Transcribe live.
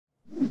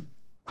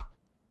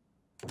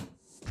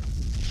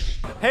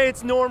Hey,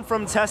 it's Norm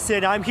from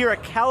Tested. I'm here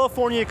at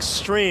California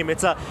Extreme.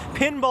 It's a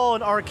pinball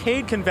and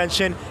arcade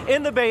convention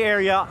in the Bay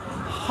Area.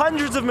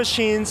 Hundreds of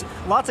machines,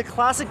 lots of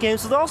classic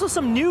games, but there are also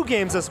some new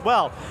games as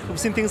well. We've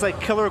seen things like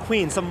Killer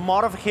Queen, some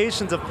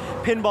modifications of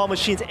pinball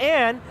machines,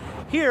 and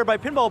here by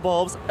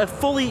PinballBulbs, a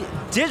fully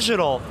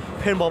digital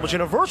pinball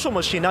machine, a virtual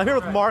machine. Now I'm here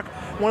with Mark,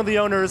 one of the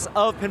owners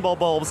of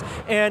PinballBulbs,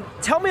 and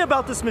tell me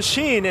about this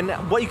machine and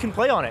what you can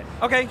play on it.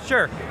 Okay,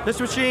 sure.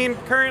 This machine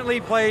currently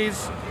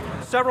plays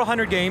several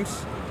hundred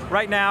games.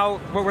 Right now,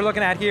 what we're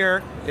looking at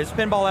here is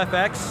Pinball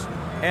FX,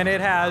 and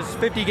it has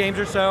 50 games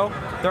or so.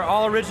 They're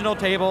all original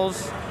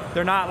tables.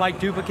 They're not like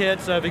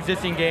duplicates of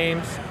existing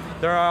games.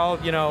 They're all,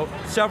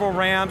 several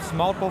ramps,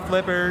 multiple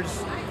flippers,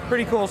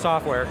 pretty cool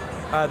software.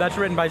 That's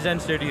written by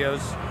Zen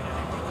Studios.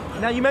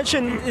 Now you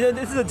mentioned,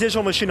 this is a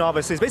digital machine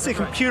obviously, it's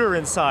basically a computer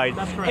inside.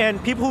 That's correct.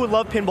 And people who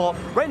love pinball,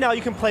 right now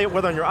you can play it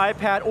whether on your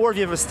iPad or if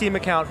you have a Steam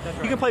account,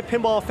 you can play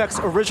Pinball FX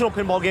original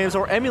pinball games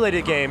or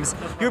emulated games.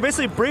 You're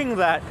basically bringing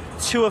that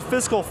to a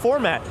physical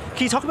format.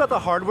 Can you talk about the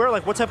hardware,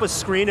 like what type of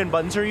screen and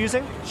buttons you're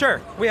using? Sure,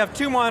 we have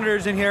two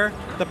monitors in here.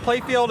 The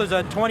playfield is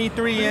a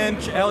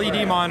 23-inch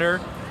LED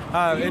monitor.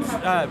 It's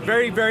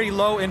very, very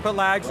low input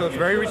lag, so it's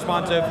very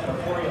responsive.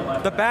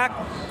 The back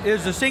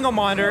is a single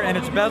monitor and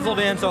it's bezeled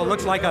in so it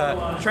looks like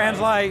a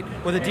translite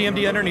with a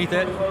DMD underneath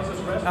it.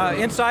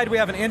 Inside we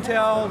have an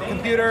Intel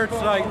computer, it's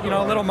like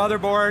a little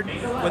motherboard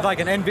with like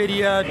an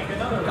NVIDIA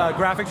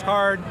graphics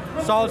card,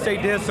 solid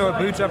state disk so it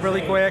boots up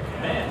really quick.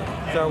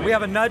 So we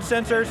have a nudge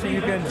sensor so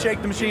you can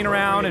shake the machine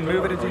around and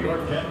move it as you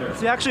need.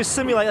 So you actually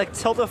simulate like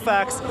tilt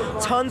effects,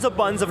 tons of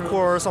buttons of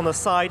course on the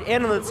side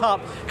and on the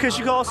top, because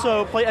you can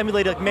also play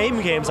emulated like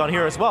MAME games on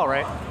here as well,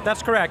 right?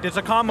 That's correct, it's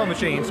a combo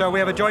machine. So we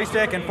have a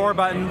joystick and 4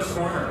 buttons.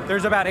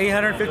 There's about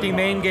 850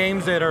 main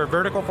games that are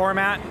vertical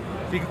format,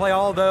 so you can play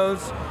all of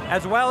those.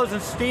 As well as in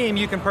Steam,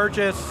 you can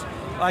purchase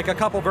like a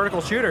couple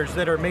vertical shooters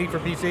that are made for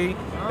PC.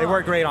 They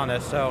work great on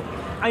this, so.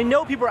 I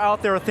know people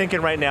out there are thinking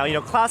right now,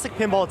 classic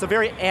pinball, it's a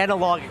very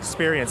analog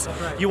experience.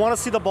 Right. You want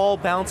to see the ball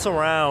bounce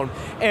around,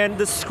 and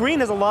the screen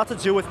has a lot to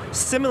do with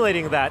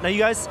simulating that. Now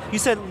you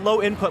said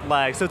low input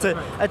lag, so it's a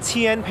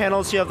TN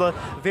panel, so you have the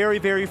very,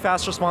 very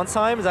fast response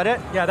time, is that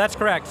it? Yeah, that's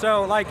correct.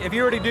 So like if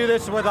you were to do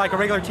this with like a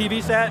regular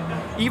TV set,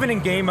 even in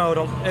game mode,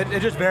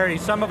 it just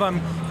varies. Some of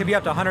them can be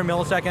up to 100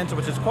 milliseconds,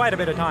 which is quite a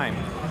bit of time.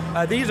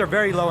 These are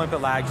very low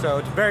input lag, so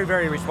it's very,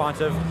 very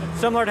responsive,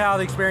 similar to how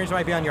the experience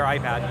might be on your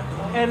iPad.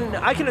 And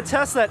I can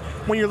attest that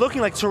when you're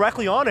looking like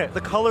directly on it, the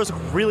colors are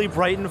really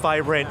bright and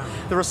vibrant,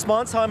 the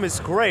response time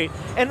is great,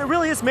 and it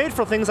really is made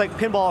for things like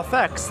Pinball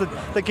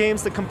FX, the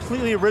games, the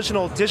completely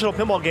original digital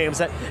pinball games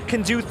that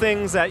can do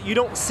things that you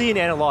don't see in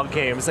analog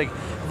games, like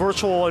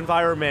virtual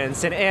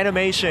environments and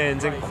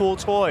animations and cool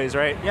toys,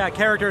 right? Yeah,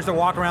 characters that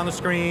walk around the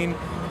screen,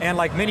 and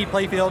like mini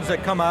playfields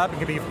that come up, it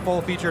can be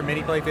full-feature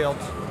mini playfields.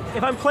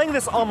 If I'm playing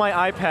this on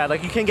my iPad,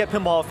 like you can get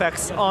Pinball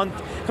FX on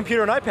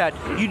computer and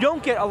iPad, you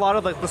don't get a lot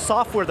of the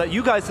software that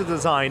you guys have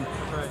designed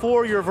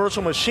for your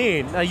virtual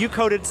machine. Now you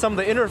coded some of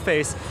the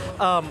interface.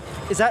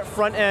 Is that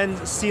front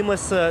end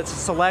seamless to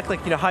select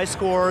high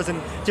scores and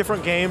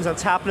different games and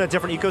tap into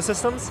different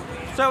ecosystems?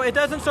 So it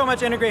doesn't so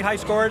much integrate high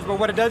scores, but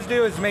what it does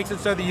do is makes it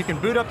so that you can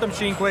boot up the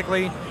machine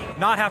quickly,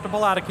 not have to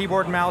pull out a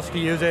keyboard and mouse to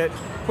use it,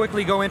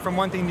 quickly go in from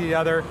one thing to the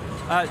other.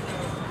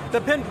 The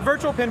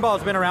virtual pinball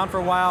has been around for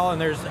a while and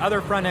there's other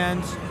front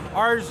ends.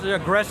 Ours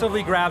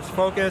aggressively grabs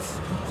focus,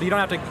 so you don't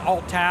have to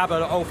alt-tab,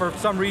 for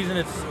some reason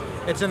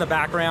it's in the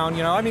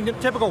background, I mean,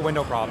 typical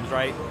window problems,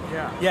 right?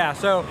 Yeah. Yeah,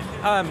 so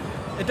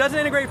it doesn't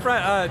integrate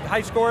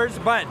high scores,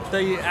 but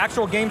the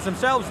actual games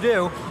themselves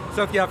do.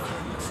 So if you have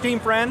Steam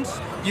friends,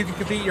 you can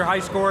compete your high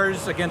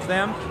scores against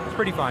them. It's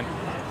pretty fun.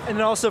 And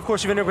then also, of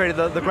course, you've integrated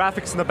the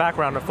graphics in the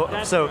background,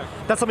 so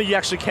that's something you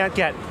actually can't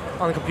get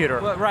on the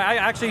computer. Well,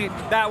 right,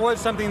 that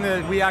was something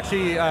that we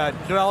actually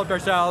developed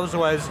ourselves,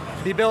 was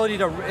the ability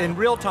to, in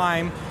real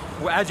time,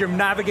 as you're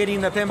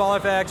navigating the Pinball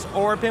FX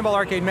or Pinball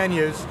Arcade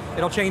menus,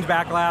 it'll change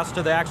backglass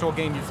to the actual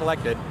game you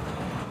selected.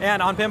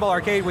 And on Pinball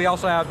Arcade, we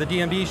also have the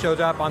DMD shows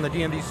up on the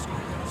DMD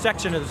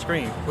section of the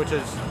screen, which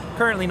is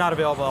currently not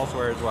available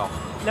elsewhere as well.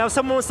 Now if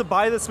someone wants to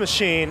buy this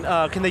machine,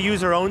 can they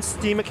use their own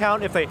Steam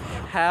account if they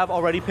have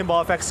already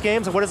Pinball FX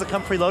games, and what does it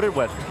come preloaded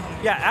with?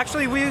 Yeah,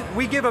 actually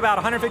we give about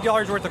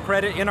 $150 worth of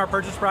credit in our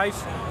purchase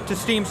price to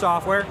Steam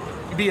software,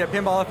 be it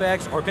Pinball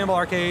FX or Pinball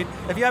Arcade.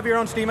 If you have your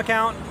own Steam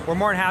account, we're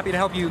more than happy to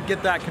help you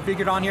get that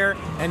configured on here,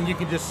 and you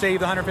can just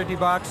save the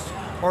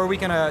 $150, or we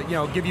can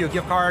give you a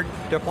gift card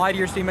to apply to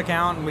your Steam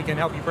account, and we can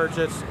help you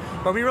purchase.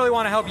 But we really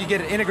want to help you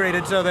get it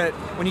integrated so that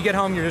when you get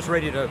home, you're just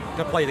ready to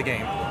play the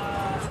game.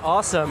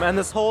 Awesome, and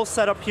this whole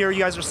setup here, you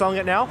guys are selling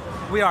it now?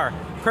 We are.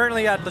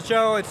 Currently at the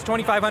show, it's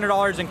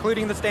 $2,500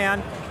 including the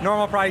stand.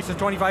 Normal price is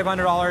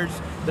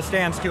 $2,500, the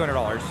stand's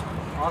 $200.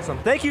 Awesome.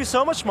 Thank you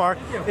so much, Mark.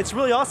 It's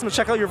really awesome to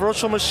check out your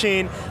virtual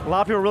machine. A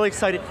lot of people are really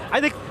excited.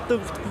 I think the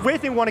great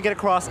thing we want to get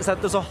across is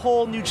that there's a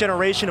whole new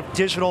generation of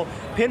digital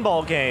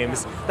pinball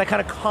games that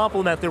kind of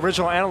complement the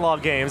original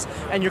analog games,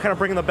 and you're kind of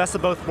bringing the best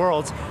of both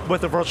worlds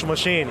with the virtual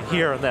machine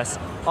here in this.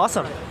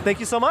 Awesome. Thank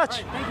you so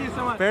much. All right, thank you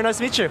so much. Very nice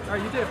to meet you. All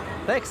right, you too.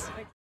 Thanks.